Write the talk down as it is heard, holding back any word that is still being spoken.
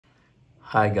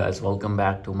Hi guys, welcome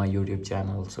back to my YouTube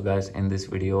channel. So guys, in this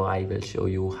video I will show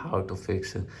you how to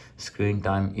fix screen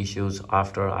time issues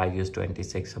after iOS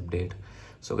 26 update.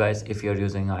 So guys, if you're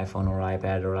using iPhone or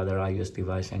iPad or other iOS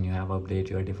device and you have updated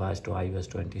your device to iOS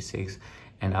 26,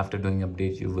 and after doing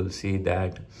update you will see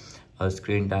that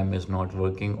screen time is not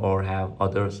working or have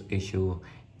others issue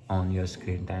on your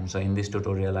screen time. So in this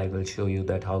tutorial I will show you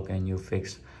that how can you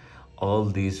fix all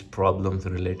these problems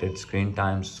related screen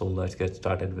times. So let's get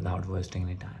started without wasting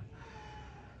any time.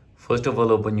 First of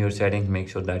all, open your settings, make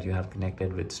sure that you have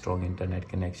connected with strong internet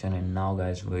connection, and now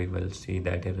guys we will see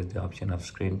that here is the option of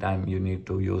screen time. You need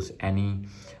to use any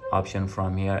option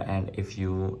from here, and if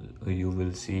you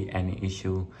will see any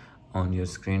issue on your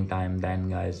screen time,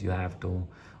 then guys you have to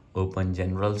open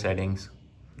general settings,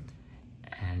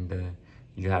 and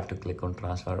you have to click on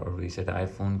transfer or reset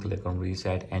iPhone, click on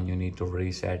reset, and you need to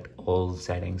reset all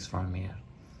settings from here.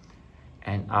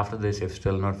 And after this, if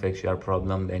still not fix your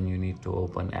problem, then you need to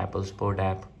open Apple Sport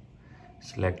app,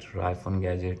 select your iPhone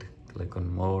gadget, click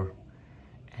on more,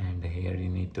 and here you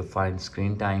need to find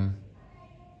screen time.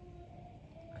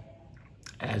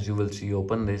 As you will see,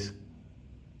 open this.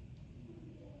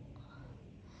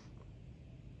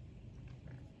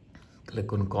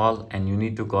 Click on call, and you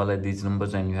need to call at these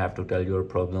numbers and you have to tell your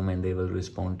problem, and they will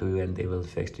respond to you and they will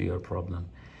fix your problem.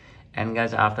 And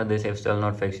guys, after this, if still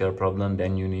not fix your problem,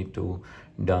 then you need to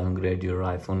downgrade your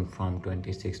iPhone from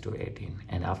 26 to 18,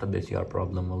 and after this your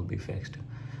problem will be fixed.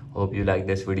 Hope you like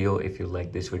this video. If you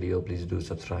like this video, please do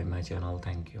subscribe my channel.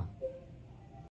 Thank you.